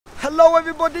Hello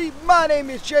everybody, my name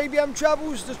is JBM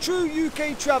Travels, the true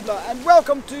UK traveller, and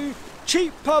welcome to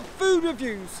Cheap Pub Food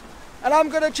Reviews. And I'm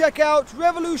going to check out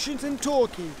Revolutions in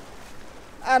Torquay.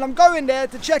 And I'm going there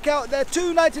to check out their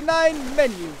 $2.99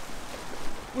 menu,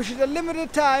 which is a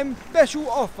limited time special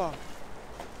offer.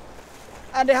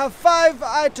 And they have 5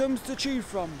 items to choose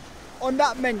from on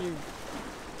that menu.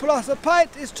 Plus a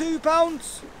pint is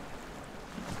 £2.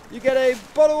 You get a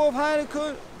bottle of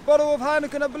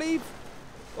Heineken I believe,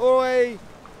 or a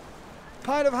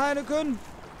pint of Heineken.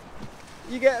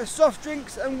 You get soft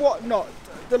drinks and whatnot,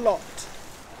 the lot.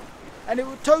 And it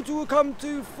would total will come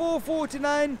to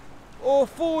 $4.49 or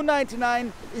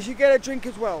 $4.99 if you get a drink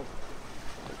as well.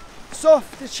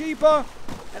 Soft is cheaper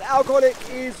and alcoholic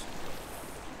is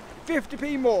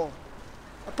 50p more.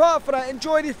 Apart from that,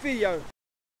 enjoy this video.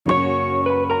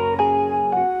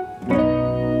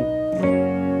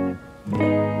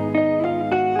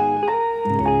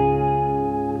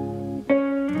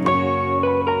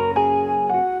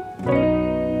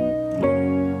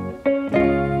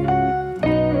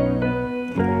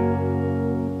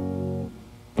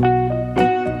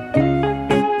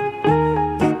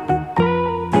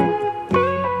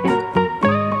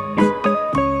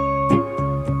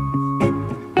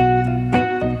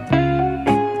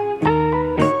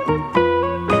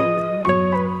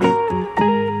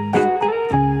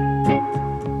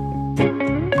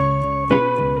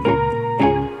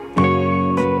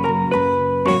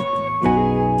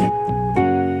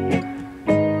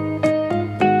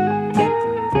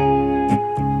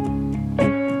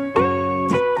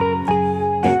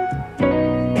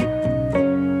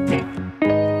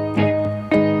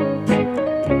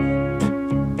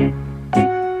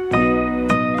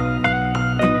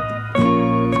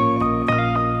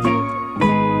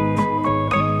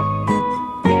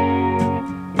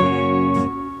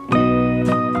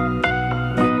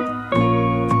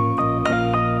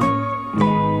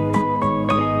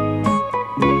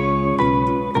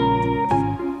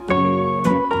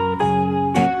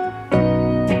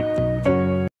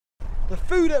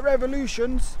 Food at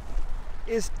Revolutions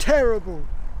is terrible,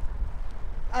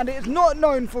 and it's not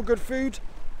known for good food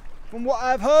from what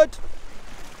I've heard.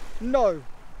 No,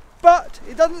 but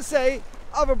it doesn't say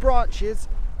other branches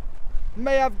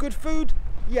may have good food.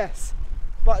 Yes,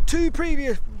 but 2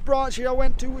 previous branches I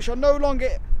went to, which are no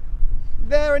longer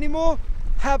there anymore,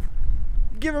 have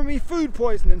given me food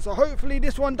poisoning, so hopefully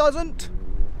this one doesn't.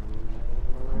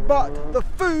 But the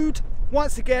food,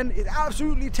 once again, is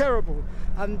absolutely terrible.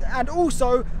 And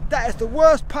also, that is the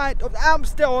worst pint of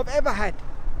Amstel I've ever had.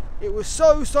 It was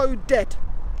so dead.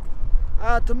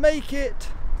 I had to make it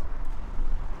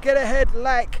get ahead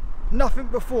like nothing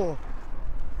before.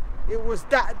 It was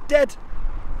that dead.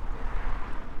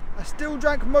 I still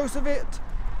drank most of it,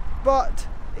 but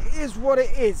it is what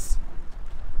it is.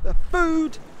 The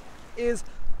food is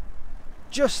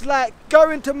just like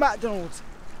going to McDonald's.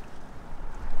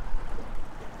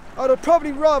 I'd have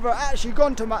probably rather actually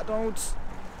gone to McDonald's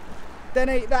than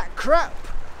ate that crap.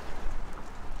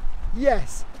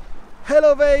 Yes, hell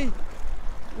of a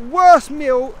worst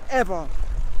meal ever.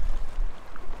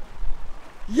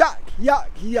 Yuck, yuck,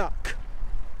 yuck.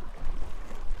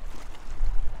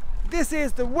 This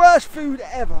is the worst food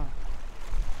ever.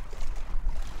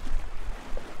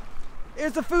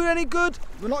 Is the food any good?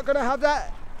 We're not going to have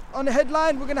that on the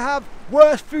headline. We're going to have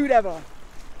worst food ever.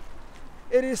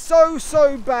 It is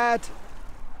so bad.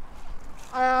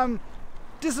 I am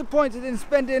disappointed in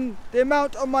spending the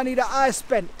amount of money that I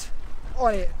spent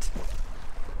on it.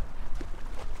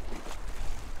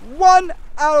 1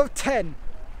 out of 10.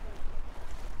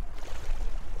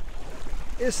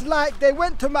 It's like they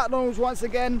went to McDonald's once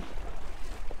again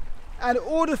and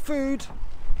ordered food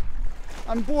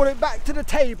and brought it back to the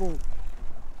table.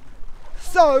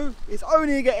 So it's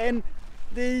only getting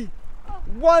the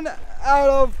 1 out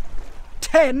of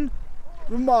 10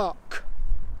 remark.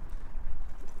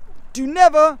 Do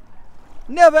never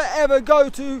ever go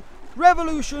to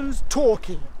Revolutions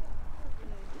Torquay.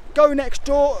 Go next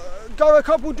door, go a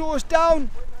couple doors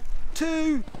down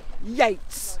to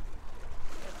Yates.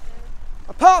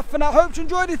 Apart from that, I hope you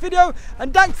enjoyed this video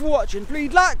and thanks for watching.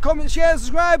 Please like, comment, share,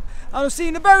 subscribe, and I'll see you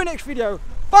in the very next video.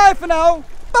 Bye for now.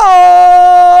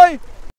 Bye!